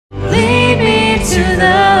to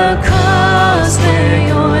the cross where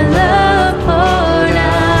your love poured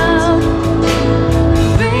out.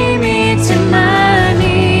 Bring me to my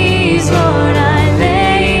knees, Lord, I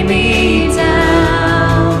lay me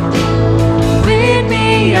down. Rid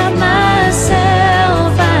me of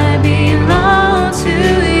myself, I belong to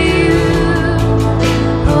you.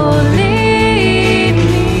 Oh, lead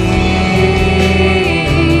me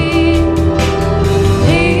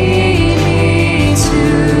to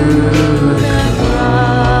the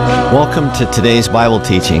cross. Welcome to today's Bible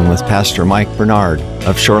teaching with Pastor Mike Barnard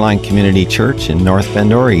of Shoreline Community Church in North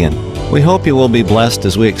Bend, Oregon. We hope you will be blessed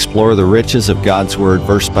as we explore the riches of God's Word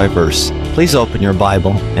verse by verse. Please open your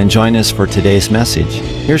Bible and join us for today's message.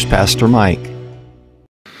 Here's Pastor Mike.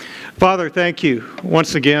 Father, thank you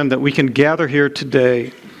once again that we can gather here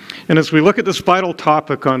today. And as we look at this vital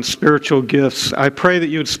topic on spiritual gifts, I pray that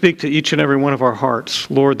you would speak to each and every one of our hearts,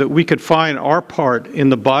 Lord, that we could find our part in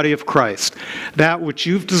the body of Christ, that which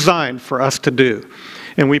you've designed for us to do.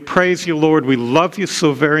 And we praise you, Lord. We love you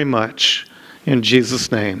so very much. In Jesus'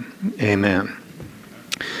 name, amen.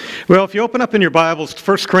 Well, if you open up in your Bibles to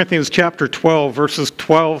 1 Corinthians chapter 12, verses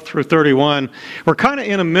 12 through 31, we're kind of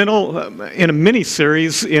in a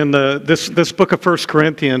mini-series in this book of 1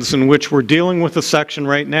 Corinthians, in which we're dealing with a section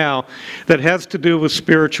right now that has to do with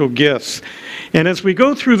spiritual gifts. And as we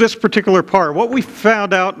go through this particular part, what we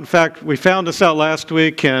found out, in fact, we found this out last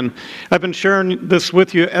week, and I've been sharing this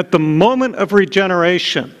with you, at the moment of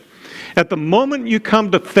regeneration, at the moment you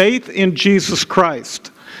come to faith in Jesus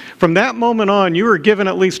Christ, from that moment on, you are given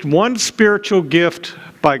at least one spiritual gift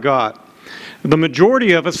by God. The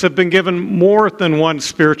majority of us have been given more than one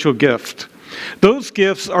spiritual gift. Those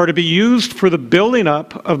gifts are to be used for the building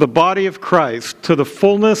up of the body of Christ to the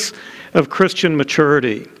fullness of Christian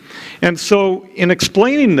maturity. And so, in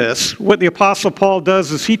explaining this, what the Apostle Paul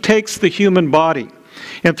does is he takes the human body,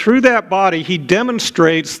 and through that body, he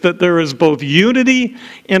demonstrates that there is both unity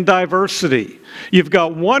and diversity. You've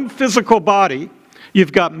got one physical body.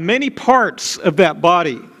 You've got many parts of that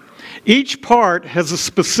body. Each part has a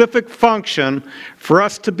specific function for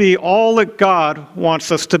us to be all that God wants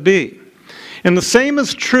us to be. And the same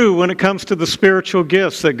is true when it comes to the spiritual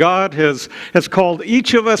gifts, that God has called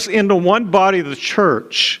each of us into one body, the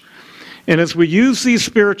church. And as we use these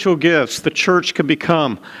spiritual gifts, the church can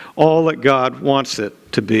become all that God wants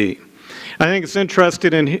it to be. I think it's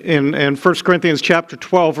interesting in 1 Corinthians chapter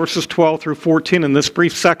 12, verses 12 through 14, in this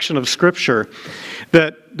brief section of Scripture,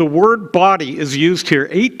 that the word body is used here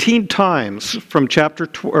 18 times from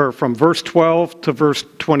verse 12 to verse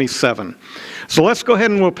 27. So let's go ahead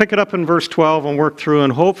and we'll pick it up in verse 12 and work through,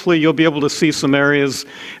 and hopefully you'll be able to see some areas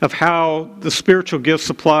of how the spiritual gifts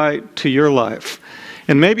apply to your life.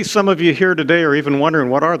 And maybe some of you here today are even wondering,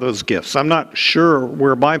 what are those gifts? I'm not sure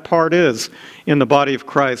where my part is in the body of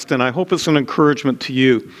Christ, and I hope it's an encouragement to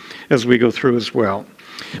you as we go through as well.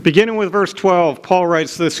 Beginning with verse 12, Paul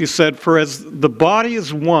writes this, he said, "For as the body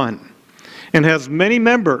is one and has many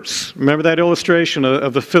members," remember that illustration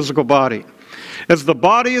of the physical body, "as the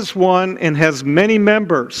body is one and has many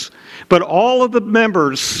members, but all of the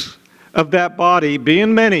members of that body,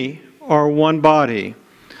 being many, are one body,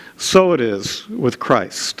 so it is with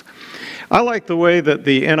Christ." I like the way that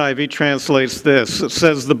the NIV translates this. It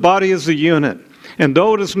says, "The body is a unit, and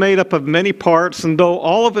though it is made up of many parts, and though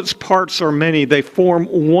all of its parts are many, they form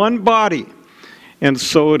one body, and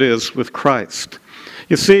so it is with Christ."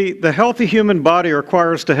 You see, the healthy human body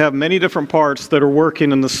requires to have many different parts that are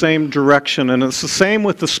working in the same direction, and it's the same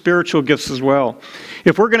with the spiritual gifts as well.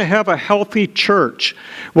 If we're going to have a healthy church,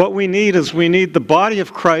 what we need is the body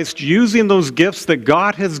of Christ using those gifts that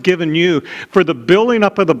God has given you for the building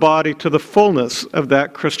up of the body to the fullness of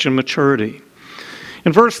that Christian maturity.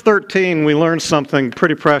 In verse 13, we learn something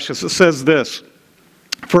pretty precious. It says this,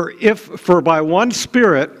 For by one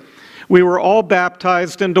Spirit we were all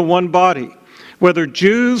baptized into one body, whether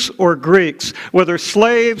Jews or Greeks, whether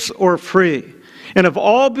slaves or free, and have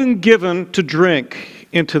all been given to drink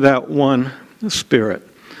into that one Spirit."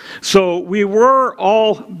 So we were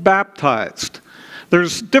all baptized.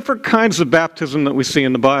 There's different kinds of baptism that we see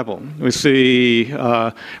in the Bible. We see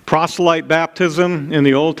proselyte baptism in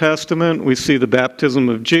the Old Testament. We see the baptism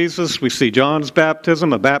of Jesus. We see John's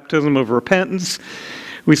baptism, a baptism of repentance.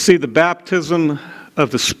 We see the baptism of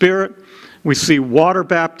the Spirit. We see water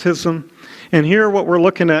baptism. And here what we're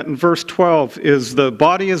looking at in verse 12 is the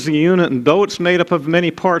body is a unit, and though it's made up of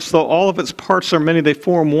many parts, though all of its parts are many, they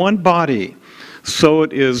form one body. So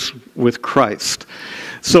it is with Christ.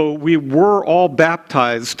 So we were all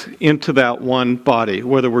baptized into that one body,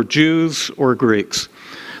 whether we're Jews or Greeks.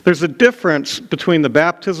 There's a difference between the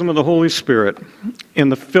baptism of the Holy Spirit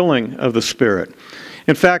and the filling of the Spirit.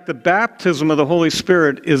 In fact, the baptism of the Holy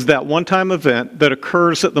Spirit is that one-time event that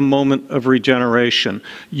occurs at the moment of regeneration.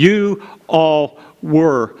 You all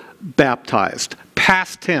were baptized,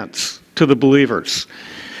 past tense to the believers.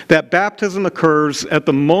 That baptism occurs at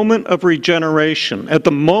the moment of regeneration, at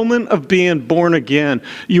the moment of being born again.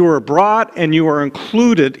 You are brought and you are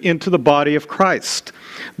included into the body of Christ.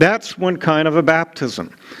 That's one kind of a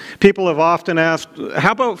baptism. People have often asked,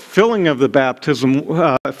 how about filling of the baptism,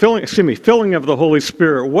 filling of the Holy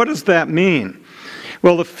Spirit? What does that mean?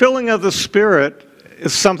 Well, the filling of the Spirit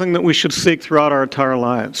is something that we should seek throughout our entire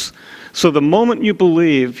lives. So the moment you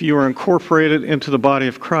believe, you are incorporated into the body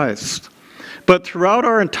of Christ. But throughout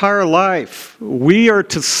our entire life, we are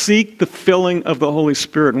to seek the filling of the Holy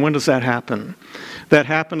Spirit. And when does that happen? That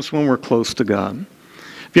happens when we're close to God.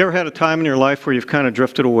 Have you ever had a time in your life where you've kind of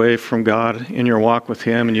drifted away from God in your walk with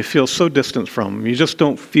Him and you feel so distant from Him? You just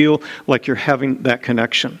don't feel like you're having that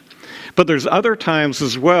connection. But there's other times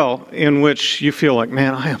as well in which you feel like,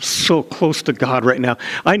 man, I am so close to God right now.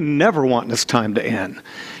 I never want this time to end.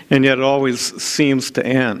 And yet it always seems to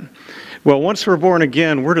end. Well, once we're born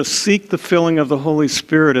again, we're to seek the filling of the Holy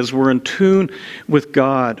Spirit as we're in tune with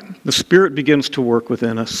God. The Spirit begins to work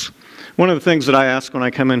within us. One of the things that I ask when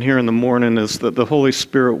I come in here in the morning is that the Holy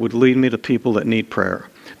Spirit would lead me to people that need prayer,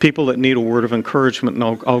 people that need a word of encouragement, and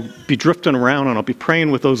I'll be drifting around and I'll be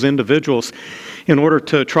praying with those individuals in order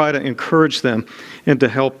to try to encourage them and to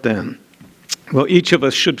help them. Well, each of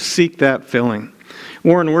us should seek that filling.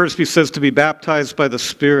 Warren Wiersbe says to be baptized by the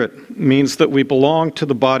Spirit means that we belong to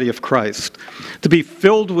the body of Christ. To be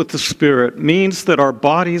filled with the Spirit means that our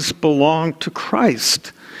bodies belong to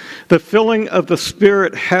Christ. The filling of the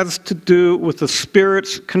Spirit has to do with the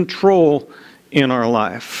Spirit's control in our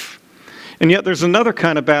life. And yet there's another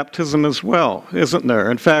kind of baptism as well, isn't there?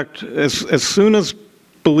 In fact, as soon as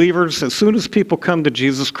believers, as soon as people come to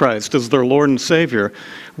Jesus Christ as their Lord and Savior,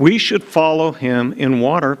 we should follow Him in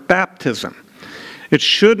water baptism. It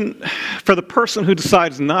shouldn't, for the person who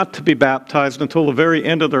decides not to be baptized until the very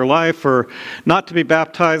end of their life or not to be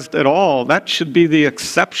baptized at all, that should be the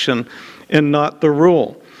exception and not the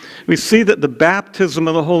rule. We see that the baptism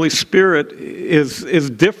of the Holy Spirit is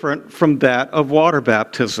different from that of water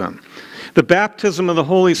baptism. The baptism of the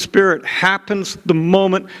Holy Spirit happens the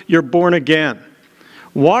moment you're born again.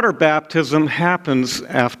 Water baptism happens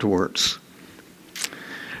afterwards.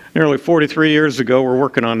 Nearly 43 years ago, we're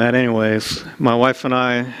working on that anyways, my wife and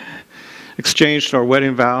I exchanged our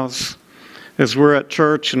wedding vows. As we're at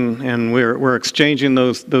church and we're exchanging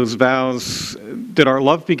those vows, did our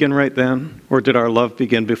love begin right then, or did our love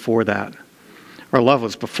begin before that? Our love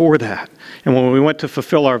was before that. And when we went to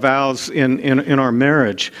fulfill our vows in our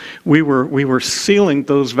marriage, we were sealing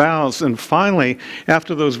those vows. And finally,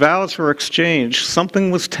 after those vows were exchanged,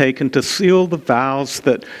 something was taken to seal the vows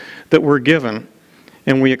that were given.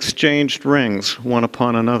 And we exchanged rings one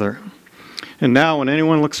upon another. And now when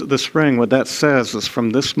anyone looks at this ring, what that says is from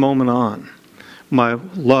this moment on, my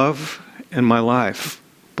love and my life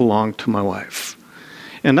belong to my wife.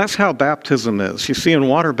 And that's how baptism is. You see, in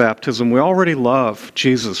water baptism, we already love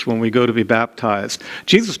Jesus when we go to be baptized.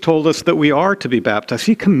 Jesus told us that we are to be baptized.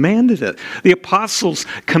 He commanded it. The apostles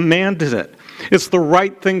commanded it. It's the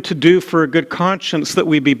right thing to do for a good conscience that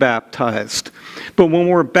we be baptized. But when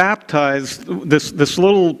we're baptized, this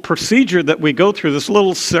little procedure that we go through, this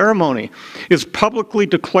little ceremony, is publicly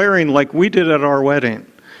declaring, like we did at our wedding,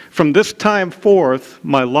 from this time forth,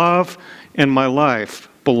 my love and my life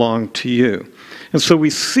belong to you. And so we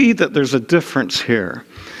see that there's a difference here.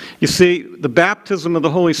 You see, the baptism of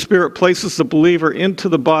the Holy Spirit places the believer into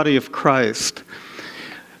the body of Christ.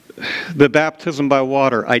 The baptism by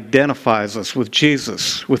water identifies us with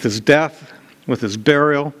Jesus, with His death, with His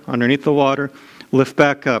burial underneath the water, lift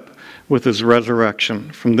back up with His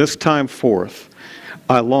resurrection. From this time forth,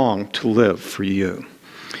 I long to live for you.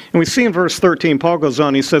 And we see in verse 13, Paul goes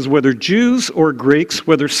on, he says, whether Jews or Greeks,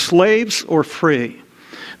 whether slaves or free.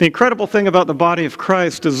 The incredible thing about the body of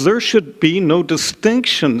Christ is there should be no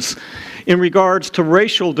distinctions in regards to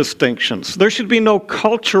racial distinctions. There should be no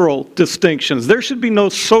cultural distinctions. There should be no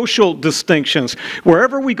social distinctions.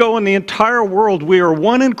 Wherever we go in the entire world, we are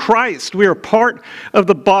one in Christ. We are part of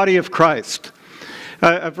the body of Christ.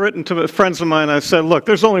 I've written to friends of mine, I said, look,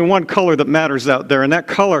 there's only one color that matters out there, and that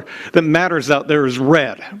color that matters out there is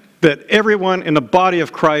red. That everyone in the body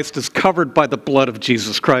of Christ is covered by the blood of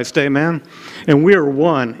Jesus Christ, amen? And we are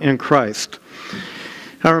one in Christ.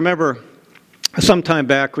 I remember Some time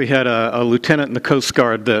back, we had a lieutenant in the Coast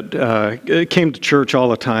Guard that came to church all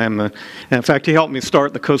the time. And in fact, he helped me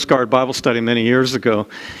start the Coast Guard Bible study many years ago.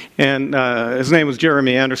 And his name was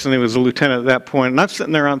Jeremy Anderson. He was a lieutenant at that point. And I'm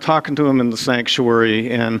sitting there, I'm talking to him in the sanctuary,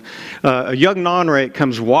 and a young non-rate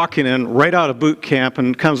comes walking in right out of boot camp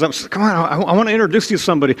and comes up and says, "Come on, I want to introduce you to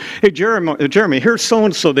somebody. Hey, Jeremy, here's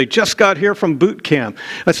so-and-so. They just got here from boot camp."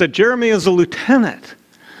 I said, "Jeremy is a lieutenant."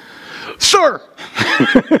 "Sir!"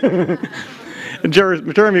 And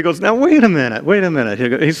Jeremy goes, "Now wait a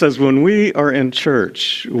minute. He says, "When we are in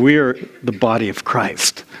church, we are the body of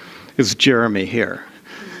Christ." Is Jeremy here?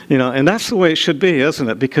 And that's the way it should be, isn't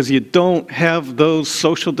it? Because you don't have those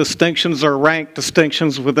social distinctions or rank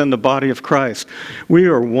distinctions within the body of Christ. We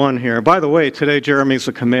are one here. By the way, today Jeremy's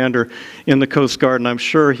a commander in the Coast Guard, and I'm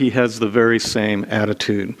sure he has the very same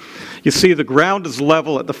attitude. You see, the ground is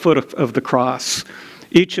level at the foot of the cross.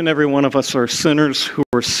 Each and every one of us are sinners who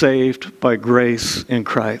are saved by grace in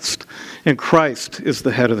Christ. And Christ is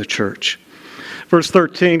the head of the church. Verse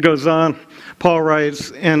 13 goes on. Paul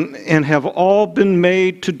writes, and have all been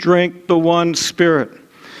made to drink the one Spirit.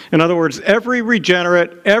 In other words, every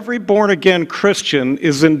regenerate, every born-again Christian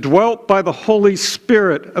is indwelt by the Holy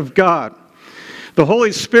Spirit of God. The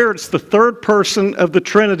Holy Spirit's the third person of the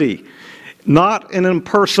Trinity, not an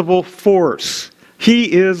impersonal force.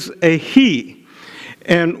 He is a He.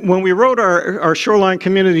 And when we wrote our Shoreline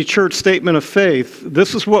Community Church Statement of Faith,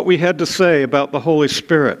 this is what we had to say about the Holy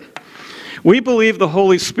Spirit. We believe the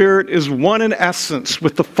Holy Spirit is one in essence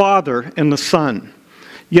with the Father and the Son,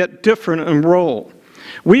 yet different in role.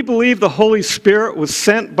 We believe the Holy Spirit was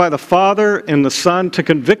sent by the Father and the Son to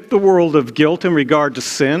convict the world of guilt in regard to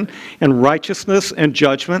sin and righteousness and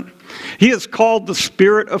judgment. He is called the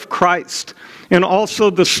Spirit of Christ and also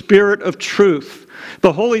the Spirit of truth.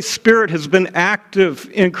 The Holy Spirit has been active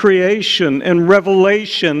in creation and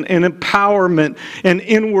revelation and empowerment and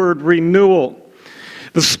inward renewal.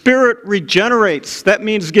 The Spirit regenerates. That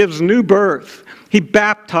means gives new birth. He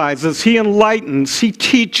baptizes, He enlightens, He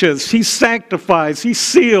teaches, He sanctifies, He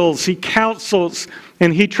seals, He counsels,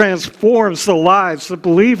 and He transforms the lives of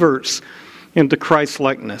believers into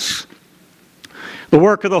Christ-likeness. The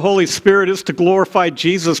work of the Holy Spirit is to glorify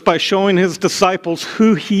Jesus by showing His disciples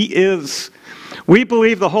who He is. We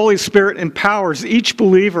believe the Holy Spirit empowers each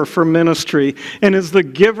believer for ministry and is the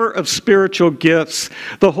giver of spiritual gifts.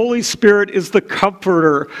 The Holy Spirit is the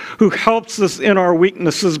comforter who helps us in our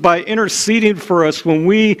weaknesses by interceding for us when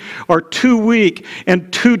we are too weak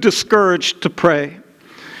and too discouraged to pray.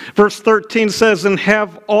 Verse 13 says, and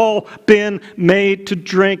have all been made to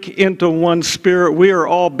drink into one Spirit. We are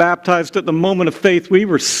all baptized at the moment of faith. We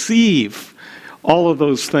receive all of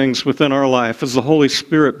those things within our life as the Holy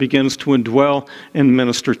Spirit begins to indwell and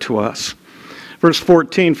minister to us. Verse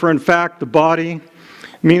 14, for in fact the body,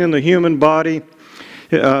 meaning the human body,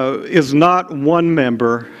 is not one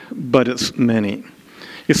member, but it's many.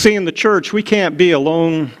 You see, in the church, we can't be a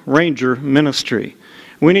lone ranger ministry.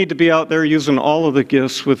 We need to be out there using all of the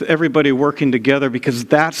gifts with everybody working together because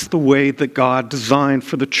that's the way that God designed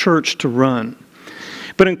for the church to run.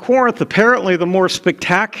 But in Corinth, apparently the more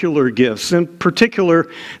spectacular gifts, in particular,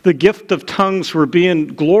 the gift of tongues were being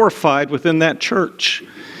glorified within that church.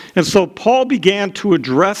 And so Paul began to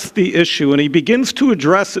address the issue, and he begins to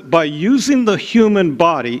address it by using the human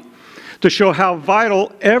body to show how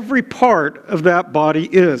vital every part of that body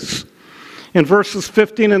is. In verses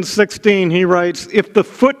 15 and 16, he writes, if the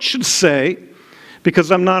foot should say,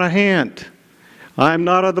 because I'm not a hand, I'm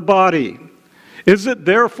not of the body, is it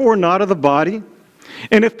therefore not of the body?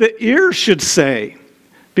 And if the ear should say,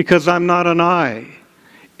 because I'm not an eye,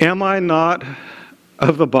 am I not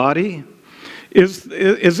of the body? Is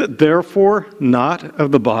it therefore not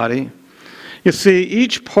of the body? You see,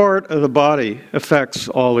 each part of the body affects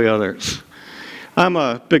all the others. I'm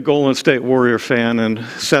a big Golden State Warrior fan, and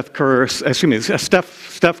Steph Curry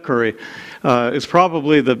is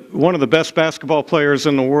probably one of the best basketball players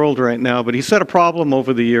in the world right now, but he's had a problem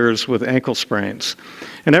over the years with ankle sprains.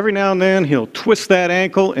 And every now and then he'll twist that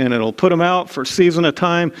ankle and it'll put him out for a season at a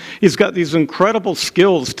time. He's got these incredible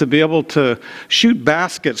skills to be able to shoot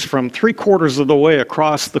baskets from 3/4 of the way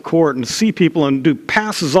across the court and see people and do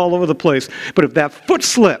passes all over the place. But if that foot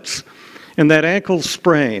slips and that ankle's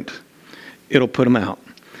sprained, it'll put him out.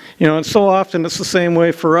 And so often it's the same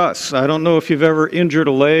way for us. I don't know if you've ever injured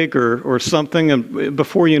a leg or something, and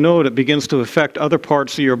before you know it, it begins to affect other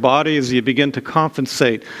parts of your body as you begin to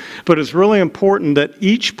compensate. But it's really important that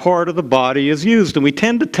each part of the body is used, and we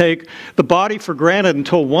tend to take the body for granted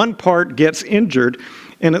until one part gets injured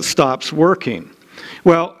and it stops working.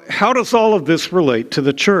 Well, how does all of this relate to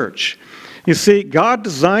the church? You see, God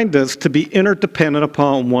designed us to be interdependent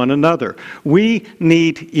upon one another. We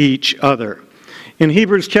need each other. In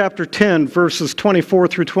Hebrews chapter 10, verses 24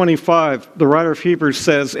 through 25, the writer of Hebrews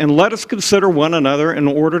says, "And let us consider one another in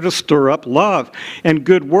order to stir up love and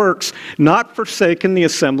good works, not forsaking the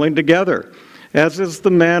assembling together, as is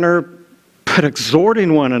the manner, but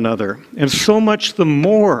exhorting one another, and so much the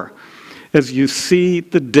more as you see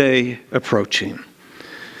the day approaching."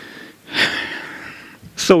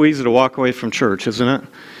 So easy to walk away from church, isn't it?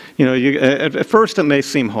 You know, at first it may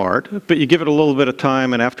seem hard, but you give it a little bit of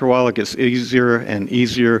time, and after a while it gets easier and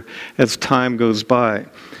easier as time goes by.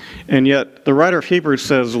 And yet, the writer of Hebrews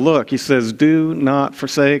says, look, he says, "Do not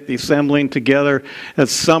forsake the assembling together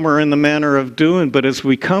as some are in the manner of doing, but as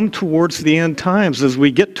we come towards the end times, as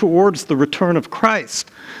we get towards the return of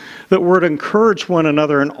Christ, that we're to encourage one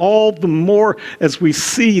another, and all the more as we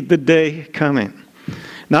see the day coming."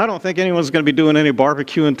 Now, I don't think anyone's going to be doing any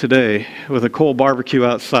barbecuing today with a coal barbecue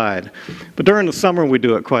outside. But during the summer, we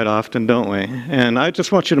do it quite often, don't we? And I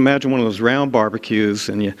just want you to imagine one of those round barbecues,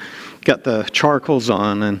 and you got the charcoals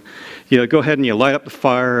on, and you go ahead and you light up the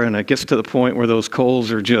fire, and it gets to the point where those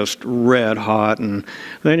coals are just red hot, and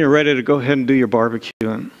then you're ready to go ahead and do your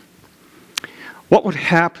barbecuing. What would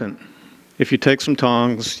happen if you take some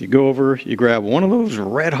tongs, you go over, you grab one of those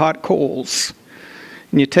red hot coals,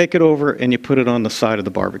 and you take it over and you put it on the side of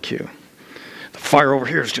the barbecue? The fire over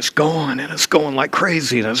here is just going, and it's going like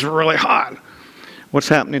crazy, and it's really hot. What's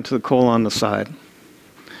happening to the coal on the side?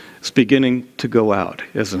 It's beginning to go out,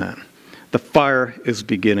 isn't it? The fire is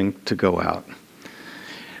beginning to go out.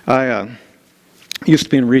 I used to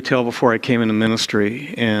be in retail before I came into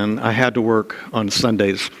ministry, and I had to work on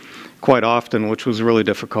Sundays quite often, which was really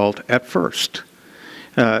difficult at first.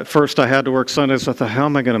 At first, I had to work Sundays. I thought, how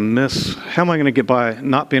am I going to get by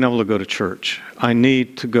not being able to go to church? I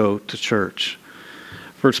need to go to church.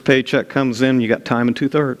 First paycheck comes in, you got time and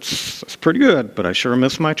 2/3. That's pretty good, but I sure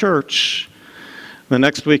miss my church. The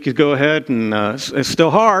next week, you go ahead, and it's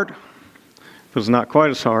still hard, but it's not quite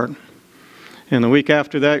as hard. And the week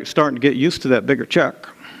after that, you're starting to get used to that bigger check.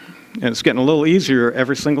 And it's getting a little easier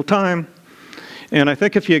every single time. And I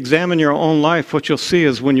think if you examine your own life, what you'll see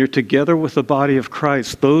is when you're together with the body of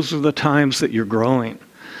Christ, those are the times that you're growing.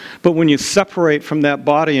 But when you separate from that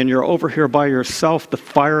body and you're over here by yourself, the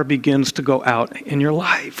fire begins to go out in your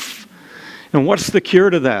life. And what's the cure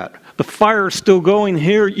to that? The fire is still going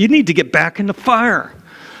here. You need to get back in the fire.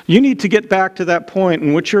 You need to get back to that point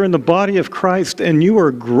in which you're in the body of Christ and you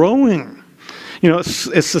are growing. You know,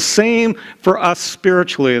 it's the same for us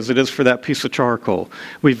spiritually as it is for that piece of charcoal.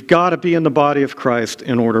 We've got to be in the body of Christ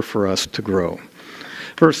in order for us to grow.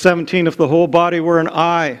 Verse 17, if the whole body were an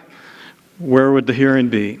eye, where would the hearing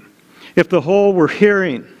be? If the whole were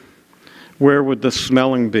hearing, where would the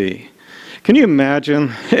smelling be? Can you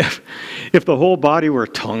imagine if the whole body were a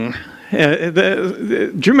tongue? Do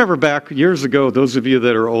you remember back years ago, those of you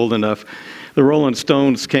that are old enough, the Rolling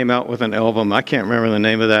Stones came out with an album. I can't remember the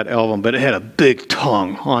name of that album, but it had a big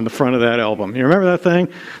tongue on the front of that album. You remember that thing?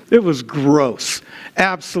 It was gross.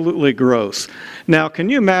 Absolutely gross. Now, can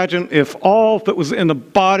you imagine if all that was in the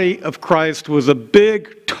body of Christ was a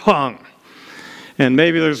big tongue? And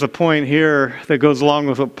maybe there's a point here that goes along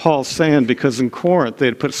with what Paul's saying, because in Corinth they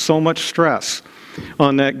had put so much stress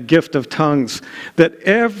on that gift of tongues that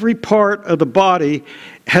every part of the body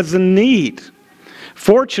has a need.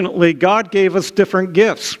 Fortunately, God gave us different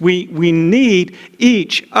gifts. We need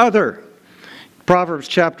each other. Proverbs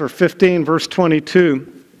chapter 15, verse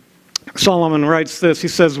 22, Solomon writes this. He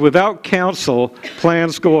says, without counsel,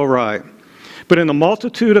 plans go awry, but in the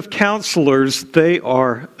multitude of counselors, they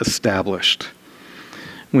are established.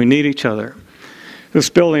 We need each other. This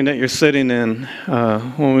building that you're sitting in,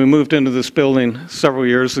 when we moved into this building several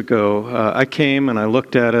years ago, I came and I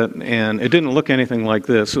looked at it, and it didn't look anything like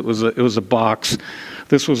this. It was a box.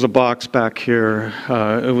 This was a box back here.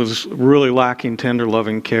 It was really lacking tender,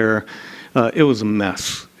 loving care. It was a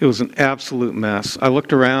mess. It was an absolute mess. I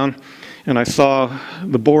looked around, and I saw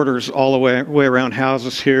the borders all the way around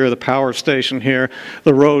houses here, the power station here,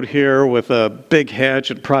 the road here with a big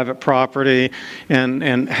hedge and private property,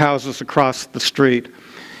 and houses across the street.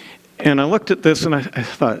 And I looked at this and I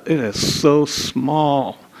thought, it is so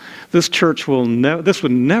small. This church this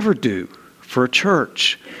would never do for a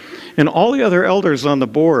church. And all the other elders on the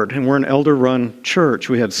board, and we're an elder-run church,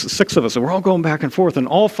 we had 6 of us, and we're all going back and forth, and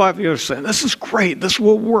all 5 of the others saying, this is great, this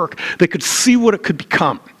will work. They could see what it could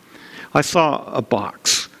become. I saw a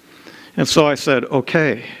box. And so I said,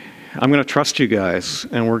 okay, I'm going to trust you guys,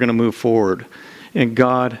 and we're going to move forward. And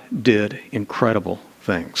God did incredible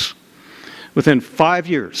things. Within 5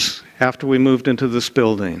 years after we moved into this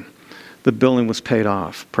building, the building was paid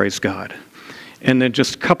off, praise God. And then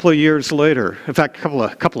just a couple of years later, in fact,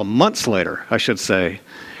 a couple of months later, I should say,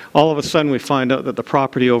 all of a sudden we find out that the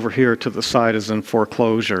property over here to the side is in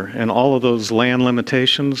foreclosure, and all of those land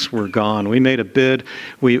limitations were gone. We made a bid,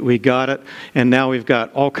 we got it, and now we've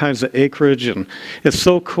got all kinds of acreage, and it's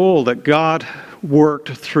so cool that God worked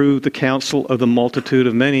through the counsel of the multitude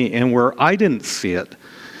of many, and where I didn't see it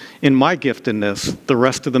in my giftedness, the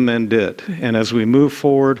rest of the men did. And as we move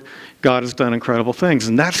forward, God has done incredible things.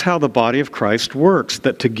 And that's how the body of Christ works,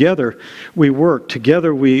 that together we work.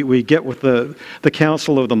 Together we get with the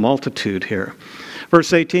counsel of the multitude here.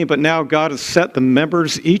 Verse 18, but now God has set the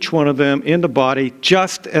members, each one of them, in the body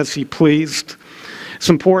just as he pleased. It's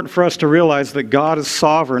important for us to realize that God is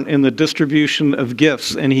sovereign in the distribution of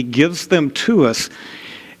gifts, and he gives them to us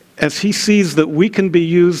as he sees that we can be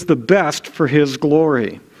used the best for his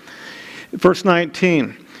glory. Verse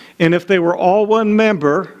 19, and if they were all one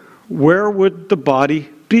member, where would the body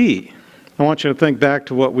be? I want you to think back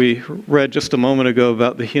to what we read just a moment ago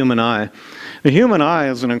about the human eye. The human eye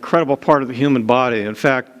is an incredible part of the human body. In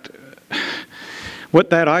fact, what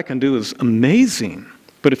that eye can do is amazing.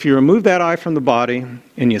 But if you remove that eye from the body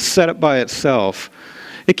and you set it by itself,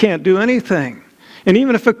 it can't do anything. And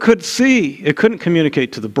even if it could see, it couldn't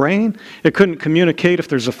communicate to the brain. It couldn't communicate if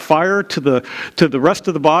there's a fire to the rest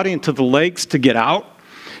of the body and to the legs to get out.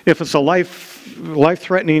 If it's a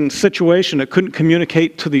life-threatening situation, it couldn't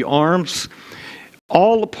communicate to the arms.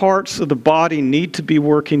 All the parts of the body need to be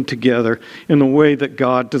working together in the way that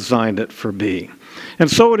God designed it for be.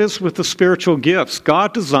 And so it is with the spiritual gifts.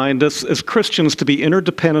 God designed us as Christians to be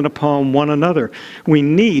interdependent upon one another. We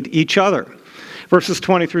need each other. Verses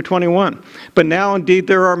 20 through 21. But now indeed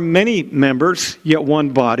there are many members, yet one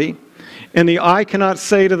body. And the eye cannot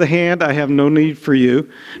say to the hand, I have no need for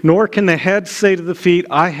you. Nor can the head say to the feet,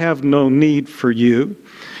 I have no need for you.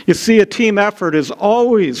 You see, a team effort is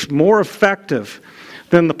always more effective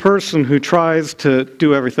than the person who tries to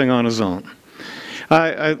do everything on his own.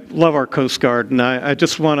 I love our Coast Guard, and I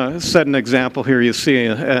just want to set an example here. You see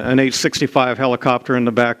an H-65 helicopter in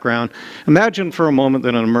the background. Imagine for a moment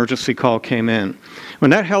that an emergency call came in. When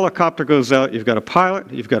that helicopter goes out, you've got a pilot,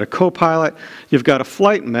 you've got a co-pilot, you've got a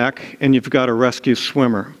flight mech, and you've got a rescue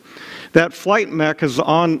swimmer. That flight mech is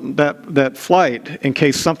on that flight in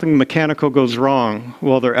case something mechanical goes wrong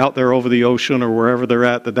while they're out there over the ocean or wherever they're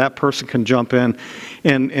at, that person can jump in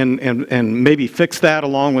and maybe fix that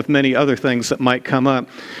along with many other things that might come up.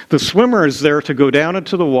 The swimmer is there to go down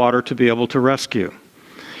into the water to be able to rescue.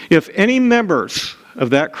 If any members of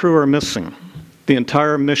that crew are missing, the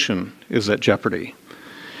entire mission is at jeopardy.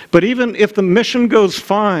 But even if the mission goes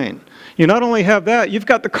fine, you not only have that, you've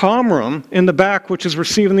got the comm room in the back, which is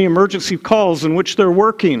receiving the emergency calls in which they're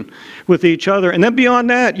working with each other. And then beyond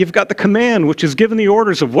that, you've got the command, which is giving the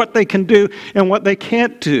orders of what they can do and what they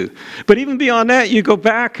can't do. But even beyond that, you go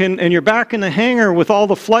back and you're back in the hangar with all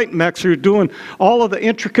the flight mechs who are doing all of the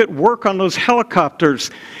intricate work on those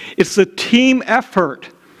helicopters. It's a team effort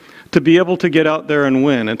to be able to get out there and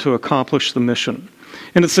win and to accomplish the mission.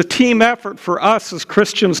 And it's a team effort for us as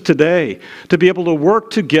Christians today to be able to work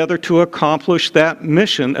together to accomplish that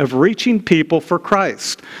mission of reaching people for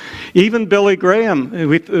Christ. Even Billy Graham,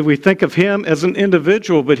 we think of him as an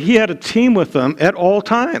individual, but he had a team with him at all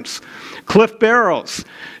times. Cliff Barrows,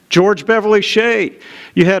 George Beverly Shea.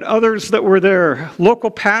 You had others that were there,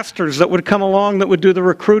 local pastors that would come along that would do the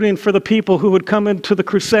recruiting for the people who would come into the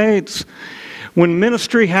crusades. When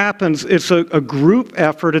ministry happens, it's a group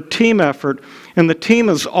effort, a team effort, and the team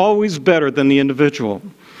is always better than the individual.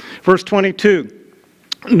 Verse 22,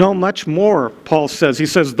 no, much more, Paul says. He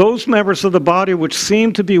says, those members of the body which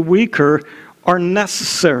seem to be weaker are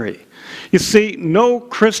necessary. You see, no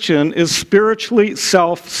Christian is spiritually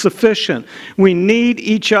self-sufficient. We need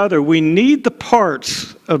each other. We need the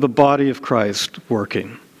parts of the body of Christ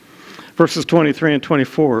working. Verses 23 and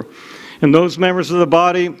 24, and those members of the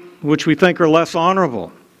body which we think are less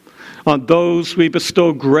honorable, on those we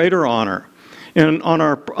bestow greater honor. And on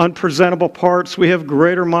our unpresentable parts, we have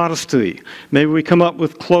greater modesty. Maybe we come up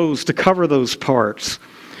with clothes to cover those parts.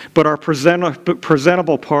 But our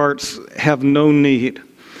presentable parts have no need.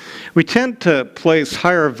 We tend to place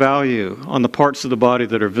higher value on the parts of the body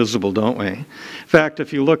that are visible, don't we? In fact,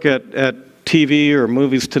 if you look at TV or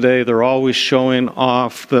movies today, they're always showing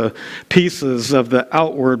off the pieces of the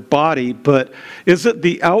outward body, but is it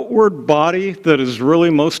the outward body that is really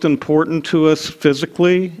most important to us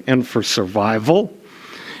physically and for survival?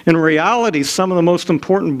 In reality, some of the most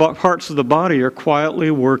important parts of the body are quietly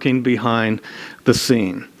working behind the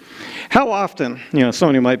scene. How often,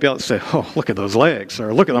 somebody might be able to say, oh, look at those legs,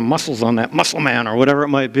 or look at the muscles on that muscle man, or whatever it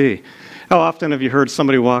might be. How often have you heard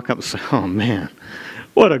somebody walk up and say, oh man,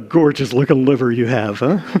 What a gorgeous looking liver you have,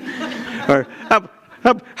 huh? Or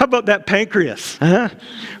how about that pancreas, huh?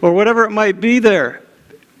 Or whatever it might be there.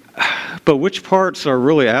 But which parts are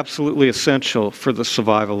really absolutely essential for the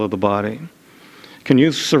survival of the body? Can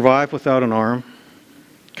you survive without an arm?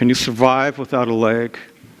 Can you survive without a leg?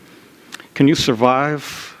 Can you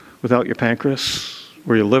survive without your pancreas,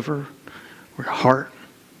 or your liver, or your heart,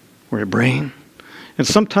 or your brain? And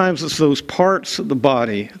sometimes it's those parts of the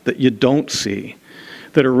body that you don't see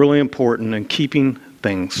that are really important in keeping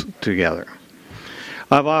things together.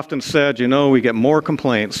 I've often said, we get more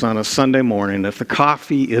complaints on a Sunday morning if the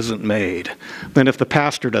coffee isn't made than if the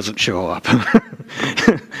pastor doesn't show up.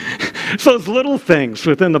 It's those little things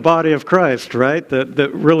within the body of Christ, right,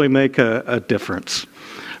 that really make a difference.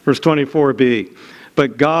 Verse 24b,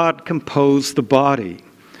 but God composed the body,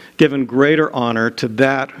 giving greater honor to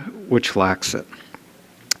that which lacks it.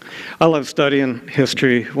 I love studying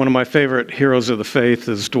history. One of my favorite heroes of the faith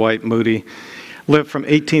is Dwight Moody. Lived from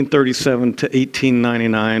 1837 to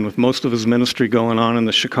 1899 with most of his ministry going on in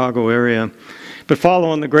the Chicago area. But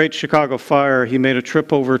following the Great Chicago Fire, he made a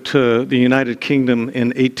trip over to the United Kingdom in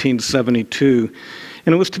 1872.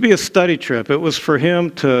 And it was to be a study trip. It was for him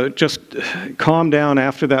to just calm down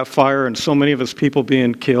after that fire and so many of his people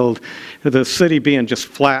being killed, the city being just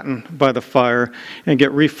flattened by the fire, and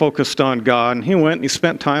get refocused on God. And he went and he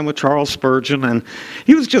spent time with Charles Spurgeon, and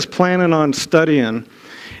he was just planning on studying.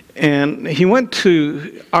 And he went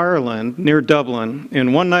to Ireland, near Dublin,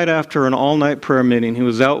 and one night after an all-night prayer meeting, he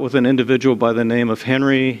was out with an individual by the name of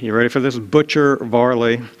Henry, you ready for this, Butcher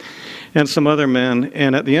Varley, and some other men.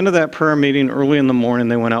 And at the end of that prayer meeting, early in the morning,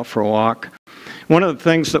 they went out for a walk. One of the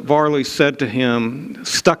things that Varley said to him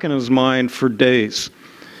stuck in his mind for days.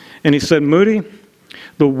 And he said, Moody,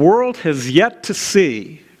 the world has yet to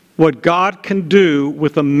see what God can do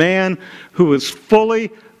with a man who is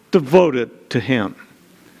fully devoted to him.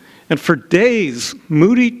 And for days,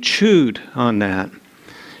 Moody chewed on that.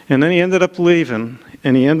 And then he ended up leaving,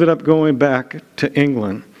 and he ended up going back to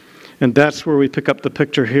England. And that's where we pick up the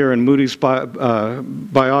picture here in Moody's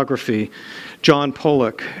biography, John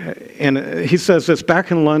Pollock. And he says this, back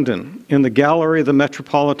in London, in the gallery of the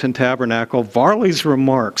Metropolitan Tabernacle, Varley's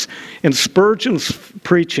remarks and Spurgeon's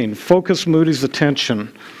preaching focused Moody's attention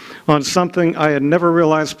on something I had never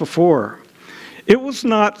realized before. It was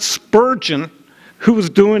not Spurgeon who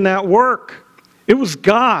was doing that work. It was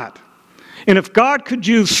God. And if God could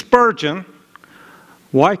use Spurgeon,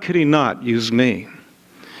 why could he not use me?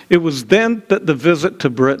 It was then that the visit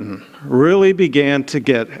to Britain really began to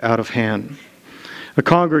get out of hand. A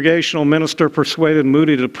congregational minister persuaded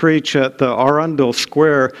Moody to preach at the Arundel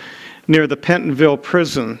Square near the Pentonville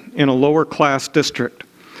prison in a lower class district.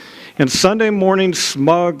 And Sunday morning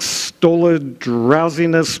smug, stolid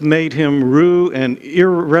drowsiness made him rude and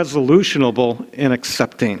irresolutionable in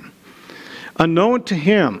accepting. Unknown to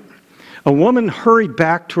him, a woman hurried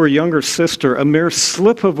back to her younger sister, a mere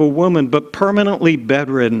slip of a woman but permanently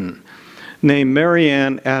bedridden, named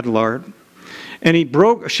Marianne Adlard. And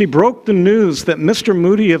she broke the news that Mr.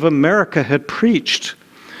 Moody of America had preached.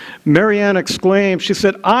 Marianne exclaimed, she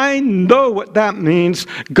said, I know what that means.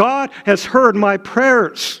 God has heard my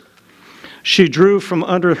prayers. She drew from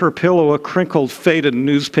under her pillow a crinkled, faded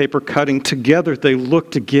newspaper cutting. Together they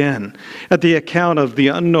looked again at the account of the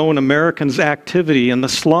unknown American's activity in the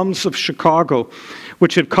slums of Chicago,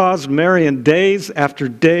 which had caused Marian days after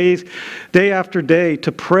days, day after day,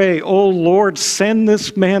 to pray, "Oh Lord, send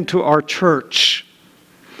this man to our church."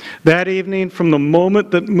 That evening, from the moment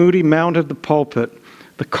that Moody mounted the pulpit,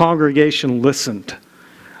 the congregation listened,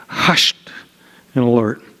 hushed and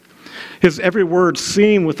alert. His every word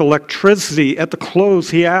seemed with electricity. At the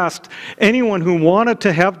close, he asked anyone who wanted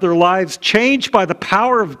to have their lives changed by the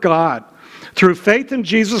power of God through faith in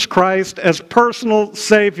Jesus Christ as personal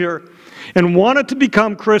Savior and wanted to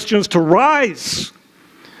become Christians to rise,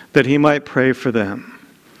 that he might pray for them.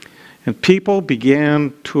 And people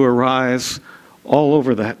began to arise all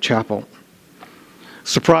over that chapel.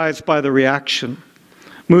 Surprised by the reaction,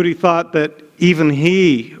 Moody thought that even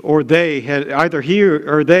he or they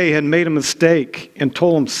had made a mistake and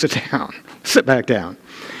told him, sit back down.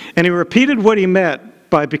 And he repeated what he meant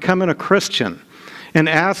by becoming a Christian and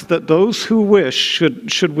asked that those who wish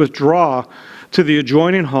should withdraw to the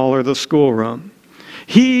adjoining hall or the schoolroom.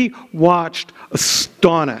 He watched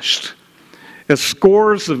astonished as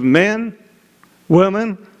scores of men,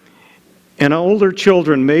 women, and older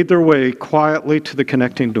children made their way quietly to the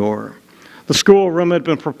connecting door. The schoolroom had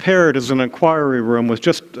been prepared as an inquiry room with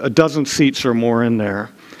just a dozen seats or more in there,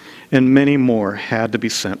 and many more had to be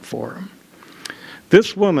sent for.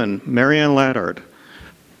 This woman, Marianne Laddard,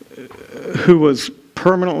 who was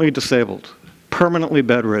permanently disabled, permanently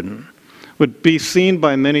bedridden, would be seen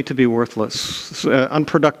by many to be worthless,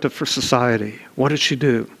 unproductive for society. What did she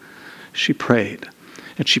do? She prayed,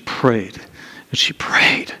 and she prayed, and she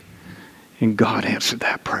prayed, and God answered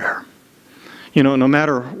that prayer. You know, no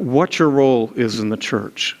matter what your role is in the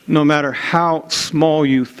church, no matter how small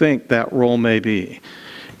you think that role may be,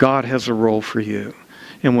 God has a role for you.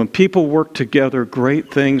 And when people work together,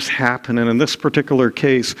 great things happen. And in this particular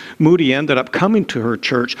case, Moody ended up coming to her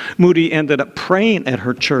church. Moody ended up praying at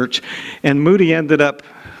her church. And Moody ended up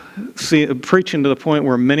preaching to the point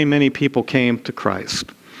where many, many people came to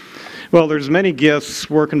Christ. Well, there's many gifts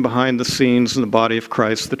working behind the scenes in the body of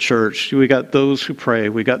Christ, the church. We got those who pray.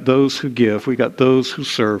 We got those who give. We got those who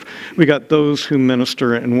serve. We got those who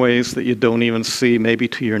minister in ways that you don't even see, maybe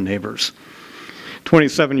to your neighbors.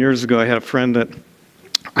 27 years ago, I had a friend that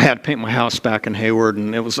I had to paint my house back in Hayward,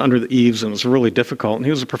 and it was under the eaves, and it was really difficult, and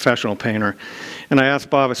he was a professional painter. And I asked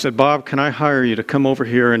Bob, I said, Bob, can I hire you to come over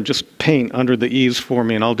here and just paint under the eaves for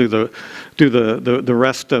me, and I'll do the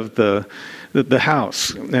rest of the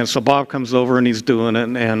house. And so Bob comes over, and he's doing it,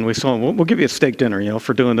 and we said, we'll give you a steak dinner,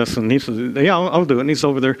 for doing this. And he says, yeah, I'll do it. And he's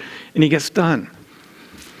over there, and he gets done.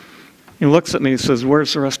 He looks at me and says,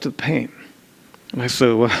 where's the rest of the paint? And I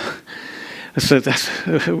said,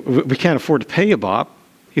 we can't afford to pay you, Bob.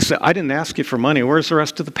 He said, I didn't ask you for money. Where's the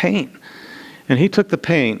rest of the paint? And he took the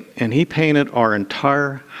paint, and he painted our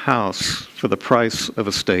entire house for the price of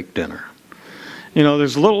a steak dinner.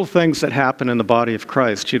 There's little things that happen in the body of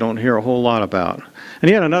Christ you don't hear a whole lot about. And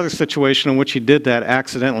he had another situation in which he did that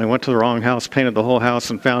accidentally, went to the wrong house, painted the whole house,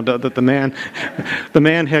 and found out that the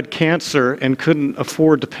man had cancer and couldn't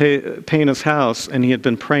afford to paint his house, and he had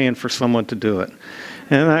been praying for someone to do it.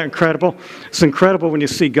 Isn't that incredible? It's incredible when you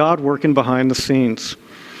see God working behind the scenes.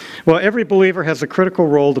 Well, every believer has a critical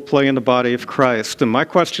role to play in the body of Christ. And my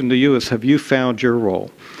question to you is, have you found your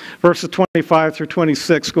role? Verses 25 through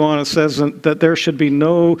 26 go on and says that there should be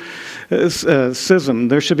no schism,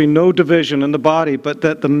 there should be no division in the body, but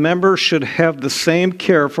that the members should have the same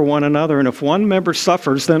care for one another. And if one member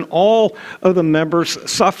suffers, then all of the members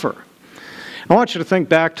suffer. I want you to think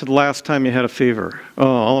back to the last time you had a fever. Oh,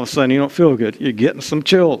 all of a sudden you don't feel good. You're getting some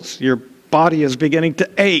chills. Your body is beginning to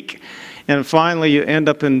ache. And finally you end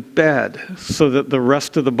up in bed so that the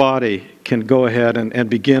rest of the body can go ahead and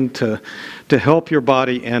begin to help your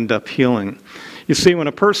body end up healing. You see, when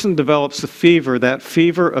a person develops a fever, that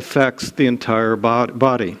fever affects the entire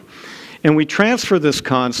body. And we transfer this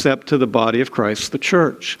concept to the body of Christ, the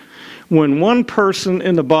church. When one person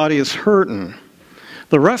in the body is hurting,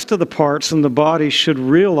 the rest of the parts in the body should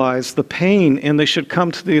realize the pain, and they should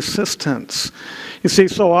come to the assistance. You see,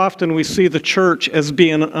 so often we see the church as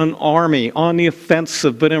being an army on the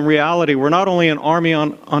offensive, but in reality, we're not only an army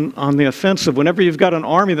on the offensive. Whenever you've got an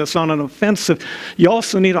army that's on an offensive, you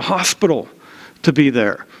also need a hospital to be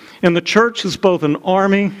there. And the church is both an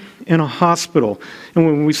army and a hospital. And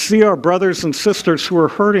when we see our brothers and sisters who are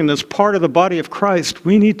hurting as part of the body of Christ,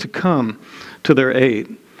 we need to come to their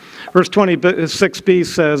aid. Verse 26b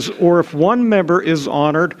says, or if one member is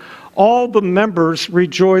honored, all the members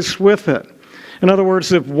rejoice with it. In other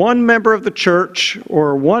words, if one member of the church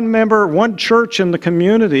or one church in the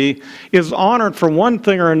community is honored for one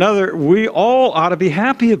thing or another, we all ought to be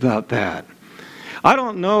happy about that. I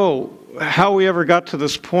don't know how we ever got to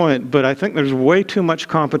this point, but I think there's way too much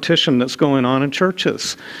competition that's going on in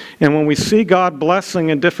churches. And when we see God blessing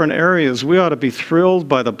in different areas, we ought to be thrilled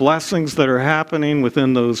by the blessings that are happening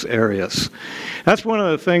within those areas. That's one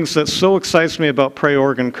of the things that so excites me about Pray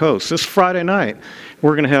Oregon Coast. This Friday night,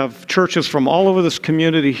 we're going to have churches from all over this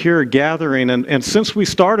community here gathering. And since we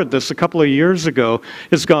started this a couple of years ago,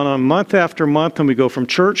 it's gone on month after month, and we go from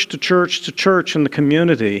church to church to church in the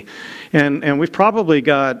community. And we've probably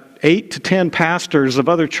got 8 to 10 pastors of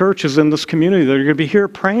other churches in this community that are going to be here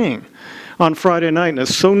praying on Friday night. And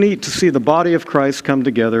it's so neat to see the body of Christ come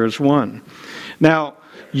together as one. Now,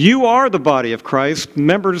 you are the body of Christ,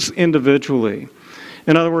 members individually.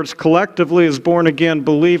 In other words, collectively as born-again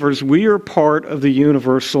believers, we are part of the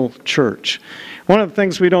universal church. One of the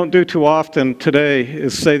things we don't do too often today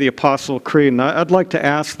is say the Apostle Creed, and I'd like to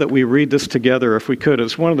ask that we read this together if we could.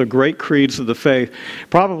 It's one of the great creeds of the faith,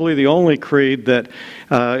 probably the only creed that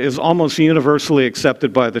is almost universally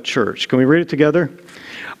accepted by the church. Can we read it together?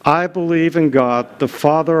 I believe in God, the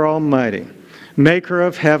Father Almighty, maker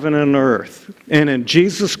of heaven and earth, and in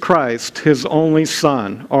Jesus Christ, his only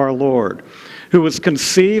Son, our Lord, who was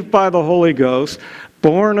conceived by the Holy Ghost,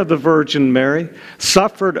 born of the Virgin Mary,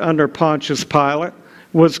 suffered under Pontius Pilate,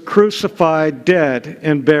 was crucified, dead,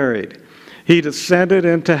 and buried. He descended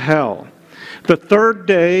into hell. The third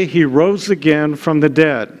day he rose again from the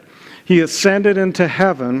dead. He ascended into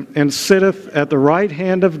heaven and sitteth at the right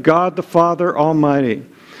hand of God the Father Almighty.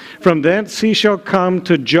 From thence he shall come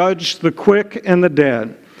to judge the quick and the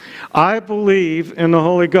dead. I believe in the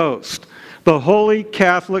Holy Ghost, the Holy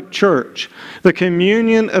Catholic Church, the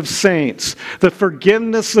communion of saints, the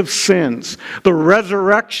forgiveness of sins, the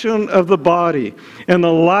resurrection of the body, and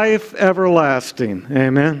the life everlasting.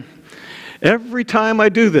 Amen. Every time I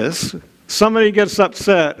do this, somebody gets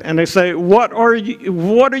upset and they say, what are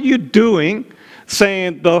you doing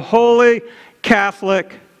saying the Holy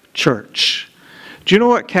Catholic Church? Do you know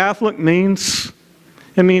what Catholic means?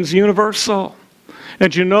 It means universal.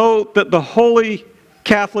 And you know that the Holy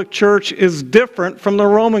Catholic Church is different from the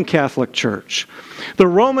Roman Catholic Church. The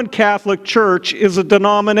Roman Catholic Church is a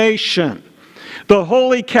denomination. The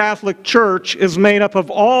Holy Catholic Church is made up of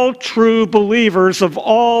all true believers of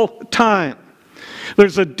all time.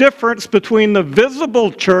 There's a difference between the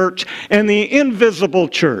visible church and the invisible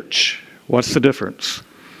church. What's the difference?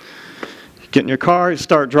 You get in your car, you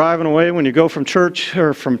start driving away. When you go from church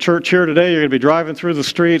here today, you're going to be driving through the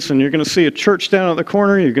streets and you're going to see a church down at the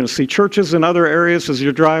corner. You're going to see churches in other areas as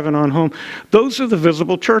you're driving on home. Those are the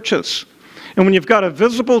visible churches. And when you've got a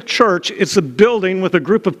visible church, it's a building with a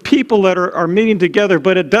group of people that are meeting together,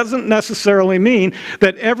 but it doesn't necessarily mean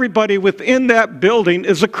that everybody within that building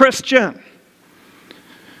is a Christian.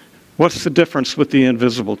 What's the difference with the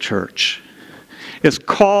invisible church? It's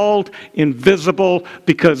called invisible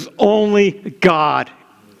because only God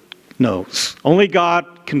knows. Only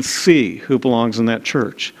God can see who belongs in that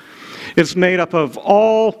church. It's made up of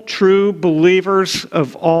all true believers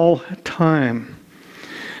of all time.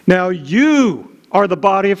 Now you are the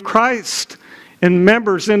body of Christ and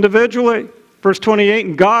members individually. Verse 28,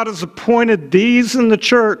 and God has appointed these in the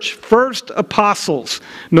church, first apostles.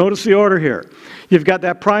 Notice the order here. You've got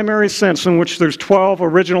that primary sense in which there's 12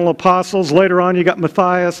 original apostles. Later on you got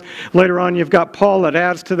Matthias. Later on you've got Paul that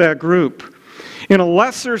adds to that group. In a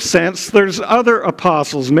lesser sense, there's other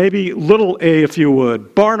apostles, maybe little a if you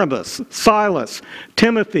would. Barnabas, Silas,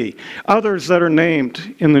 Timothy, others that are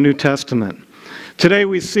named in the New Testament. Today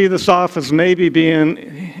we see this office maybe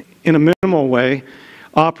being, in a minimal way,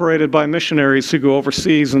 operated by missionaries who go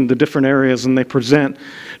overseas in the different areas and they present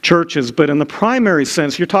churches. But in the primary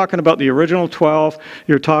sense, you're talking about the original 12,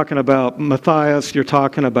 you're talking about Matthias, you're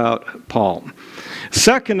talking about Paul.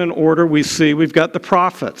 Second in order, we've got the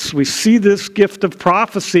prophets. We see this gift of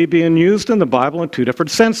prophecy being used in the Bible in two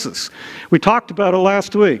different senses. We talked about it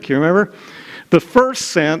last week, you remember? The first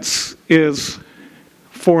sense is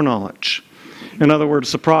foreknowledge. In other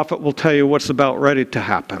words, the prophet will tell you what's about ready to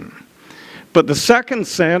happen. But the second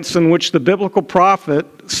sense in which the biblical prophet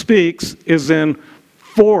speaks is in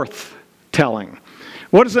forthtelling.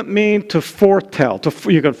 What does it mean to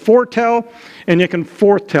forthtell? You can foretell and you can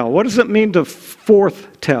forthtell. What does it mean to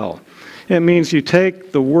forthtell? It means you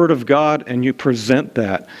take the Word of God and you present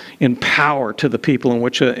that in power to the people, in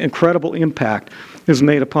which an incredible impact is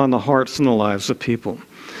made upon the hearts and the lives of people.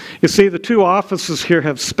 You see, the two offices here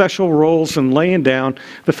have special roles in laying down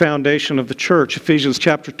the foundation of the church. Ephesians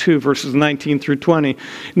chapter 2, verses 19 through 20.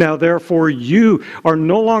 Now, therefore, you are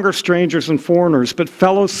no longer strangers and foreigners, but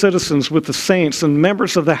fellow citizens with the saints and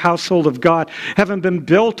members of the household of God, having been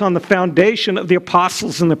built on the foundation of the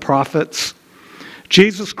apostles and the prophets.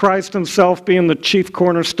 Jesus Christ himself being the chief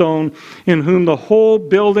cornerstone, in whom the whole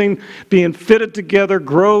building being fitted together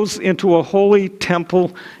grows into a holy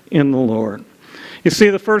temple in the Lord. You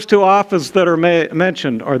see, the first two offices that are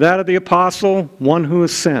mentioned are that of the apostle, one who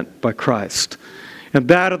is sent by Christ, and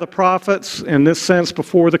that of the prophets. In this sense,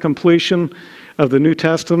 before the completion of the New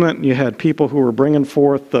Testament, you had people who were bringing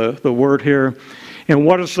forth the word here. And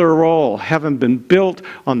what is their role? Having been built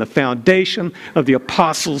on the foundation of the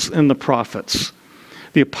apostles and the prophets.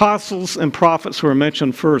 The apostles and prophets were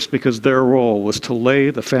mentioned first because their role was to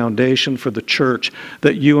lay the foundation for the church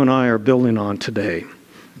that you and I are building on today.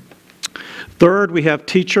 Third, we have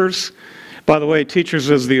teachers. By the way,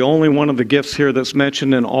 teachers is the only one of the gifts here that's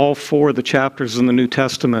mentioned in all four of the chapters in the New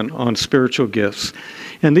Testament on spiritual gifts.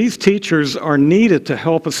 And these teachers are needed to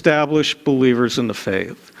help establish believers in the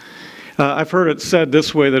faith. I've heard it said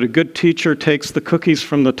this way, that a good teacher takes the cookies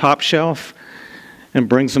from the top shelf and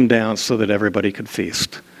brings them down so that everybody could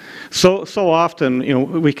feast. So often,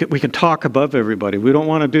 we can talk above everybody. We don't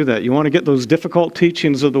want to do that. You want to get those difficult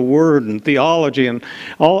teachings of the Word and theology and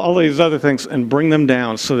all these other things and bring them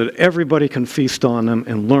down so that everybody can feast on them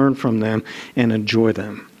and learn from them and enjoy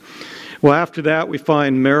them. Well, after that, we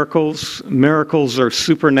find miracles. Miracles are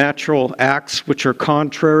supernatural acts which are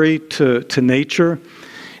contrary to nature.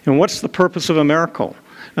 And what's the purpose of a miracle?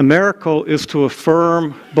 A miracle is to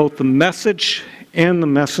affirm both the message and the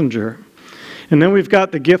messenger. And then we've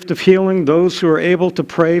got the gift of healing, those who are able to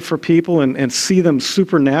pray for people and see them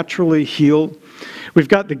supernaturally healed. We've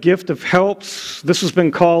got the gift of helps. This has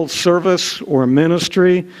been called service or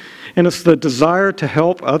ministry, and it's the desire to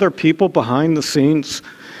help other people behind the scenes.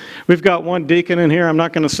 We've got one deacon in here, I'm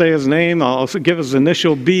not going to say his name, I'll give his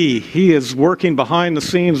initial B. He is working behind the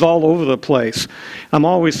scenes all over the place. I'm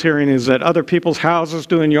always hearing he's at other people's houses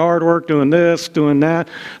doing yard work, doing this, doing that.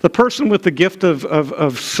 The person with the gift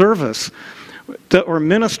of service or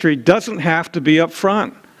ministry doesn't have to be up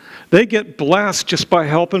front. They get blessed just by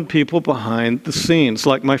helping people behind the scenes,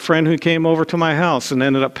 like my friend who came over to my house and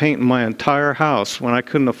ended up painting my entire house when I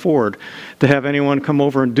couldn't afford to have anyone come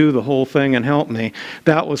over and do the whole thing and help me.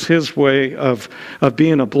 That was his way of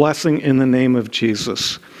being a blessing in the name of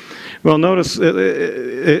Jesus. Well, notice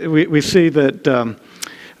we see that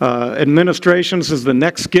administrations is the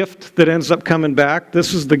next gift that ends up coming back.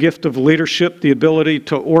 This is the gift of leadership, the ability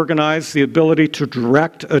to organize, the ability to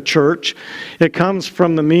direct a church. It comes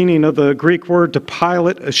from the meaning of the Greek word to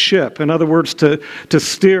pilot a ship. In other words, to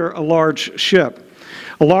steer a large ship.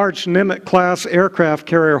 A large Nimitz-class aircraft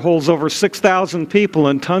carrier holds over 6,000 people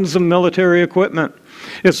and tons of military equipment.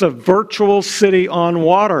 It's a virtual city on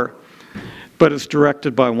water, but it's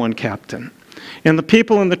directed by one captain. And the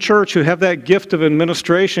people in the church who have that gift of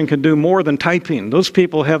administration can do more than typing. Those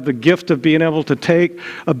people have the gift of being able to take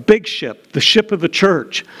a big ship, the ship of the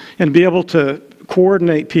church, and be able to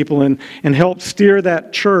coordinate people and help steer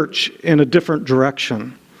that church in a different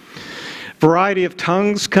direction. Variety of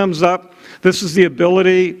tongues comes up. This is the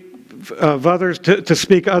ability of others to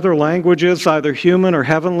speak other languages, either human or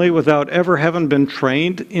heavenly, without ever having been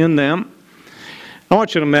trained in them. I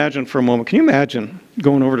want you to imagine for a moment, can you imagine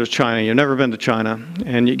going over to China? You've never been to China,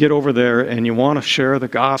 and you get over there and you want to share the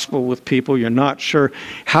gospel with people. You're not sure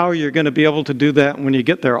how you're going to be able to do that. And when you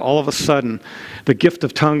get there, all of a sudden, the gift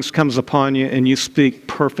of tongues comes upon you and you speak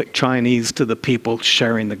perfect Chinese to the people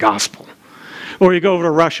sharing the gospel. Or you go over to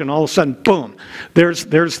Russia and all of a sudden, boom, there's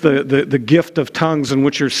the gift of tongues in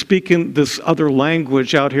which you're speaking this other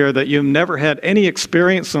language out here that you've never had any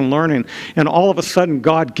experience in learning. And all of a sudden,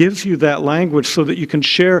 God gives you that language so that you can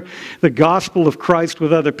share the gospel of Christ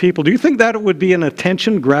with other people. Do you think that it would be an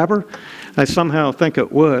attention grabber? I somehow think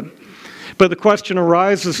it would. But the question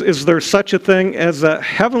arises, is there such a thing as a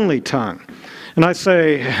heavenly tongue? And I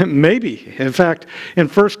say, maybe. In fact, in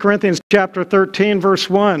 1 Corinthians chapter 13, verse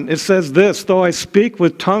 1, it says this, though I speak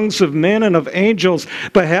with tongues of men and of angels,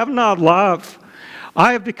 but have not love,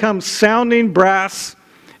 I have become sounding brass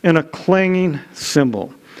and a clanging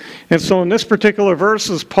cymbal. And so in this particular verse,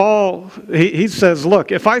 as Paul, he says,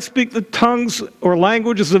 look, if I speak the tongues or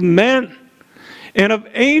languages of men and of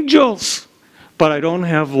angels, but I don't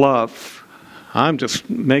have love, I'm just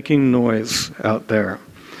making noise out there.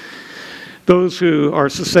 Those who are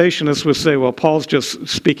cessationists would say, well, Paul's just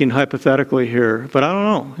speaking hypothetically here. But I don't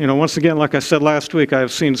know. You know, once again, like I said last week,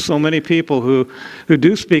 I've seen so many people who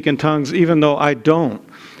do speak in tongues, even though I don't.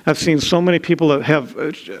 I've seen so many people that have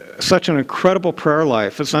such an incredible prayer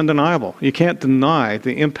life. It's undeniable. You can't deny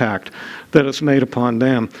the impact that it's made upon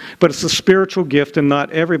them. But it's a spiritual gift, and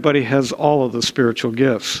not everybody has all of the spiritual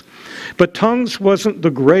gifts. But tongues wasn't the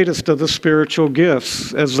greatest of the spiritual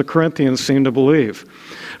gifts, as the Corinthians seem to believe.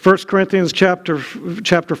 1 Corinthians chapter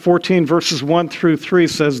 14, verses 1 through 3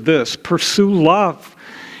 says this, pursue love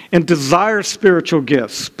and desire spiritual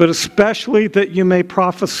gifts, but especially that you may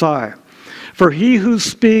prophesy. For he who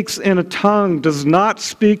speaks in a tongue does not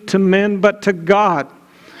speak to men but to God,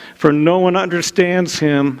 for no one understands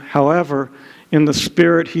him. However, in the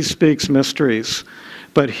Spirit he speaks mysteries.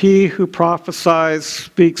 But he who prophesies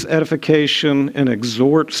speaks edification and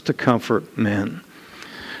exhorts to comfort men.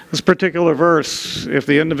 This particular verse, if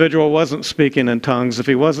the individual wasn't speaking in tongues, if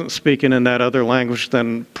he wasn't speaking in that other language,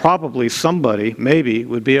 then probably somebody, maybe,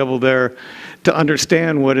 would be able there to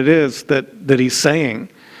understand what it is that he's saying.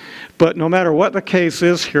 But no matter what the case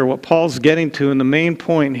is here, what Paul's getting to, and the main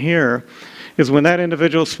point here, is when that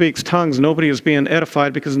individual speaks tongues, nobody is being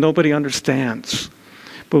edified because nobody understands.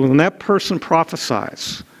 But when that person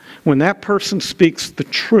prophesies, when that person speaks the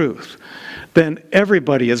truth, then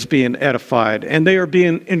everybody is being edified, and they are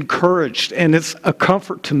being encouraged, and it's a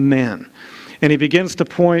comfort to men. And he begins to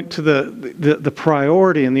point to the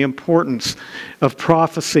priority and the importance of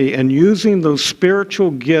prophecy and using those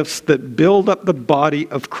spiritual gifts that build up the body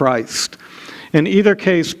of Christ. In either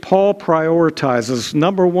case, Paul prioritizes,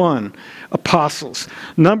 number one, apostles.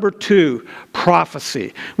 Number two,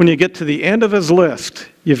 prophecy. When you get to the end of his list,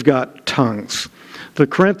 you've got tongues. The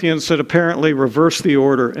Corinthians had apparently reversed the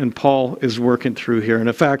order, and Paul is working through here. And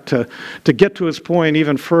in fact, to get to his point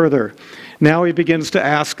even further, now he begins to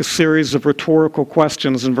ask a series of rhetorical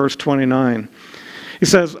questions in verse 29. He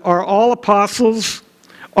says, are all apostles,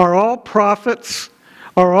 are all prophets,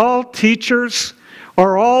 are all teachers,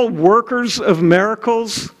 are all workers of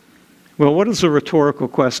miracles? Well, what is a rhetorical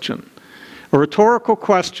question? A rhetorical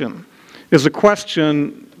question is a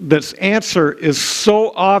question that's answer is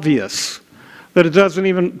so obvious that it doesn't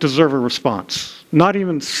even deserve a response, not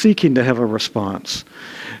even seeking to have a response.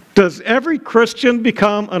 Does every Christian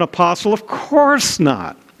become an apostle? Of course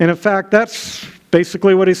not. And in fact, that's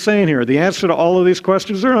basically what he's saying here. The answer to all of these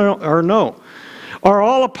questions are no. Are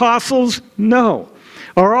all apostles? No.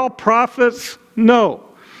 Are all prophets? No.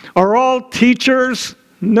 Are all teachers?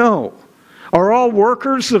 No. Are all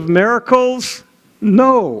workers of miracles?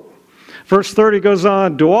 No. Verse 30 goes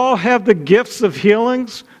on, do all have the gifts of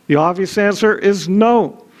healings? The obvious answer is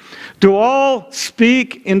no. Do all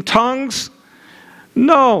speak in tongues?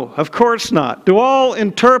 No, of course not. Do all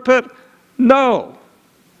interpret? No.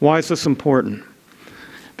 Why is this important?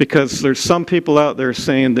 Because there's some people out there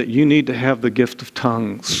saying that you need to have the gift of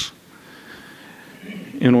tongues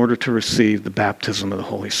in order to receive the baptism of the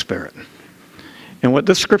Holy Spirit. And what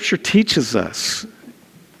this scripture teaches us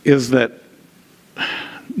is that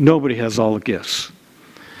nobody has all the gifts.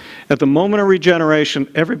 At the moment of regeneration,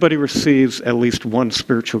 everybody receives at least one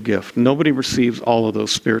spiritual gift. Nobody receives all of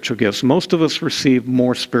those spiritual gifts. Most of us receive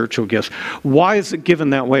more spiritual gifts. Why is it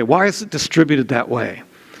given that way? Why is it distributed that way?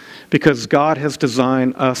 Because God has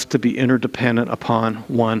designed us to be interdependent upon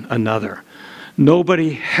one another.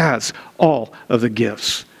 Nobody has all of the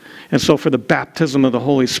gifts. And so for the baptism of the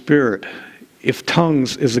Holy Spirit, if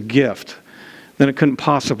tongues is a gift, then it couldn't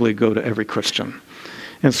possibly go to every Christian.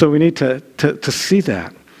 And so we need to see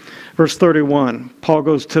that. Verse 31, Paul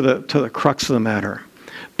goes to the crux of the matter.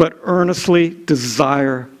 But earnestly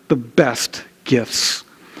desire the best gifts.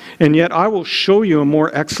 And yet I will show you a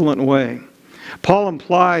more excellent way. Paul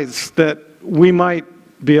implies that we might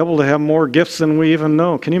be able to have more gifts than we even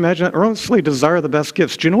know. Can you imagine that? Earnestly desire the best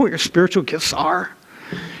gifts. Do you know what your spiritual gifts are?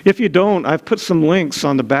 If you don't, I've put some links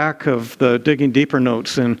on the back of the Digging Deeper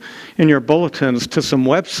notes in your bulletins to some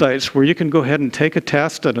websites where you can go ahead and take a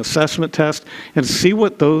test, an assessment test, and see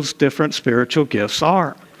what those different spiritual gifts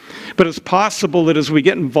are. But it's possible that as we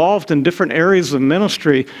get involved in different areas of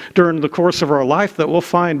ministry during the course of our life, that we'll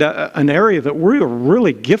find an area that we're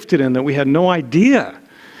really gifted in that we had no idea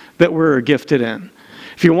that we're gifted in.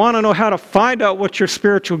 If you want to know how to find out what your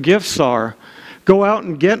spiritual gifts are, go out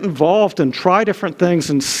and get involved and try different things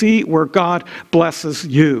and see where God blesses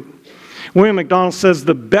you. William MacDonald says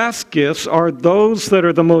the best gifts are those that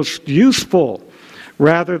are the most useful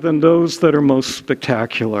rather than those that are most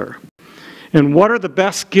spectacular. And what are the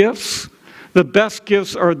best gifts? The best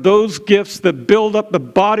gifts are those gifts that build up the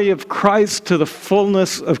body of Christ to the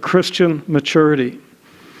fullness of Christian maturity.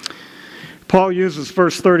 Paul uses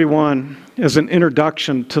verse 31 as an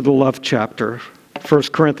introduction to the love chapter, 1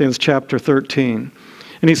 Corinthians chapter 13.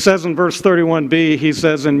 And he says in verse 31b, he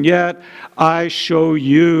says, and yet I show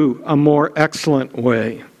you a more excellent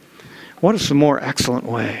way. What is the more excellent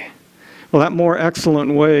way? Well, that more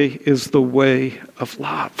excellent way is the way of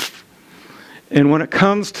love. And when it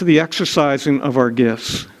comes to the exercising of our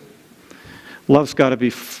gifts, love's got to be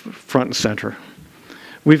front and center.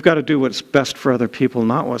 We've got to do what's best for other people,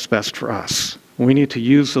 not what's best for us. We need to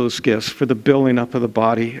use those gifts for the building up of the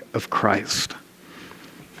body of Christ.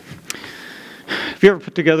 Have you ever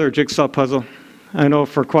put together a jigsaw puzzle? I know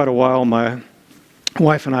for quite a while my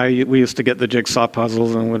wife and I, we used to get the jigsaw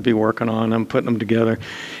puzzles and would be working on them, putting them together.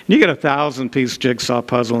 And you get a 1,000-piece jigsaw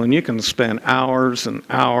puzzle and you can spend hours and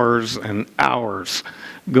hours and hours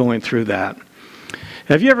going through that.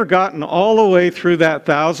 Have you ever gotten all the way through that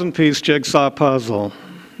 1,000-piece jigsaw puzzle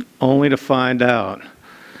only to find out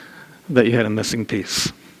that you had a missing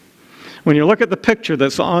piece? When you look at the picture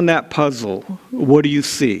that's on that puzzle, what do you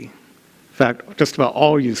see? In fact, just about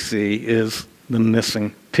all you see is the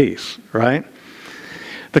missing piece, right?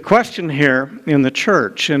 The question here in the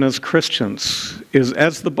church and as Christians is,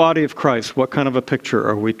 as the body of Christ, what kind of a picture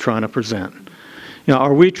are we trying to present? You know,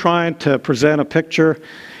 are we trying to present a picture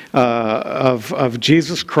of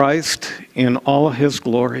Jesus Christ in all of His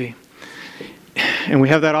glory? And we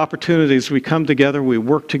have that opportunity as we come together, we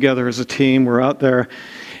work together as a team, we're out there,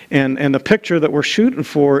 and the picture that we're shooting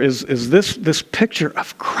for is this picture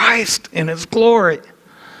of Christ in His glory.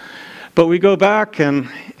 But we go back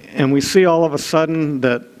and we see all of a sudden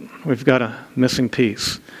that we've got a missing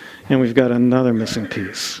piece, and we've got another missing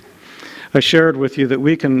piece. I shared with you that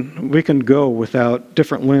we can go without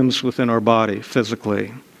different limbs within our body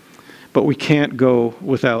physically, but we can't go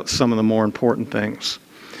without some of the more important things.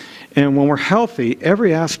 And when we're healthy,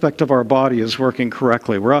 every aspect of our body is working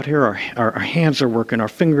correctly. We're out here, our hands are working, our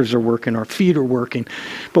fingers are working, our feet are working.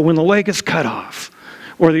 But when the leg is cut off,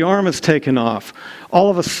 or the arm is taken off, all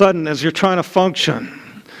of a sudden, as you're trying to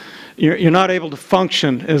function, you're not able to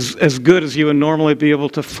function as good as you would normally be able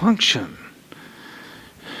to function.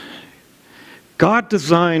 God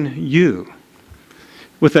designed you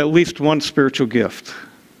with at least one spiritual gift.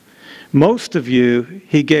 Most of you,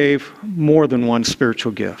 He gave more than one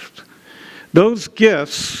spiritual gift. Those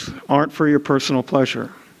gifts aren't for your personal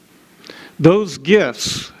pleasure. Those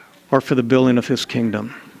gifts are for the building of His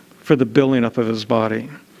kingdom, for the building up of His body.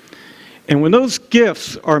 And when those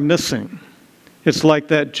gifts are missing, it's like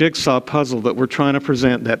that jigsaw puzzle that we're trying to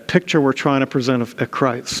present, that picture we're trying to present of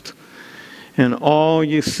Christ. And all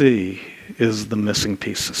you see is the missing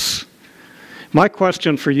pieces. My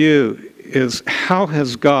question for you is, how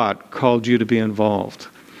has God called you to be involved?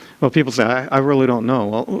 Well, people say, I really don't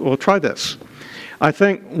know. Well, try this. I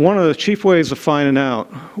think one of the chief ways of finding out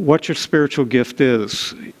what your spiritual gift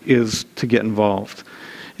is to get involved.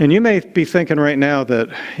 And you may be thinking right now that,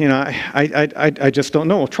 I just don't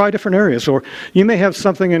know. Well, try different areas. Or you may have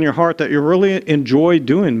something in your heart that you really enjoy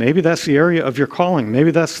doing. Maybe that's the area of your calling.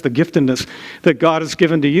 Maybe that's the giftedness that God has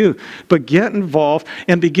given to you. But get involved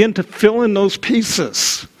and begin to fill in those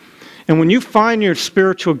pieces. And when you find your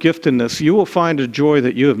spiritual giftedness, you will find a joy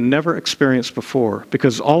that you have never experienced before,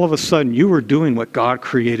 because all of a sudden you are doing what God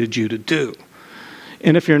created you to do.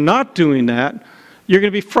 And if you're not doing that, you're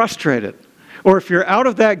going to be frustrated. Or if you're out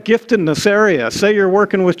of that giftedness area, say you're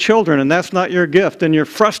working with children and that's not your gift, and you're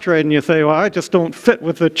frustrated and you say, well, I just don't fit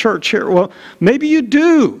with the church here. Well, maybe you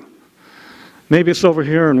do. Maybe it's over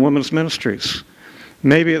here in women's ministries.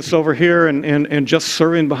 Maybe it's over here and just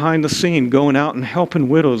serving behind the scene, going out and helping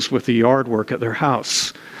widows with the yard work at their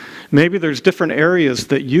house. Maybe there's different areas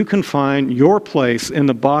that you can find your place in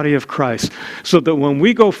the body of Christ, so that when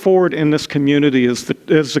we go forward in this community, as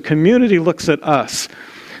the community looks at us,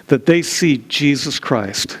 that they see Jesus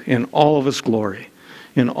Christ in all of His glory,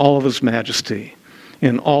 in all of His majesty,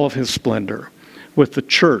 in all of His splendor, with the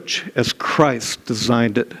church as Christ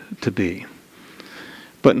designed it to be.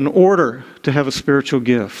 But in order to have a spiritual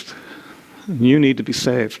gift, you need to be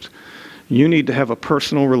saved. You need to have a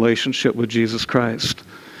personal relationship with Jesus Christ.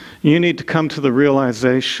 You need to come to the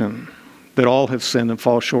realization that all have sinned and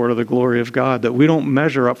fall short of the glory of God, that we don't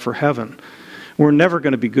measure up for heaven. We're never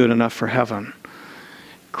going to be good enough for heaven.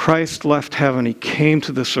 Christ left heaven. He came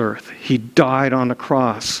to this earth. He died on the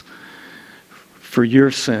cross for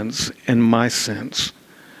your sins and my sins,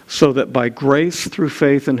 so that by grace through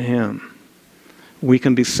faith in Him, we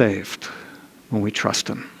can be saved when we trust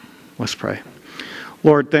Him. Let's pray.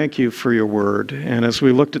 Lord, thank You for Your word. And as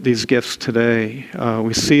we looked at these gifts today,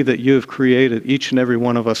 we see that You have created each and every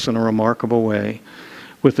one of us in a remarkable way,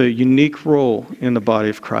 with a unique role in the body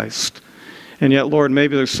of Christ. And yet, Lord,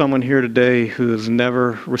 maybe there's someone here today who has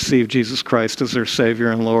never received Jesus Christ as their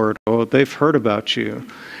Savior and Lord. Oh, they've heard about You,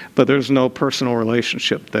 but there's no personal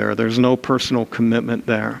relationship there. There's no personal commitment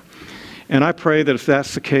there. And I pray that if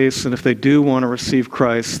that's the case, and if they do want to receive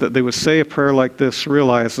Christ, that they would say a prayer like this,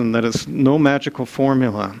 realizing that it's no magical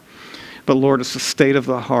formula, but Lord, it's a state of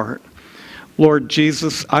the heart. Lord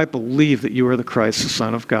Jesus, I believe that You are the Christ, the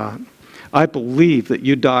Son of God. I believe that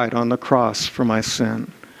You died on the cross for my sin.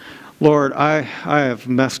 Lord, I have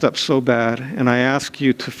messed up so bad, and I ask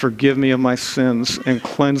You to forgive me of my sins and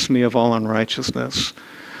cleanse me of all unrighteousness.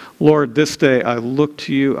 Lord, this day I look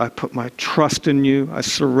to You, I put my trust in You, I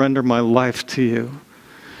surrender my life to You.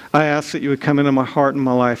 I ask that You would come into my heart and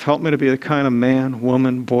my life. Help me to be the kind of man,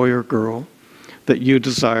 woman, boy, or girl that You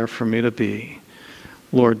desire for me to be.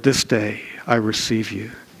 Lord, this day I receive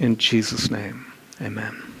You. In Jesus' name,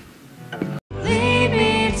 amen.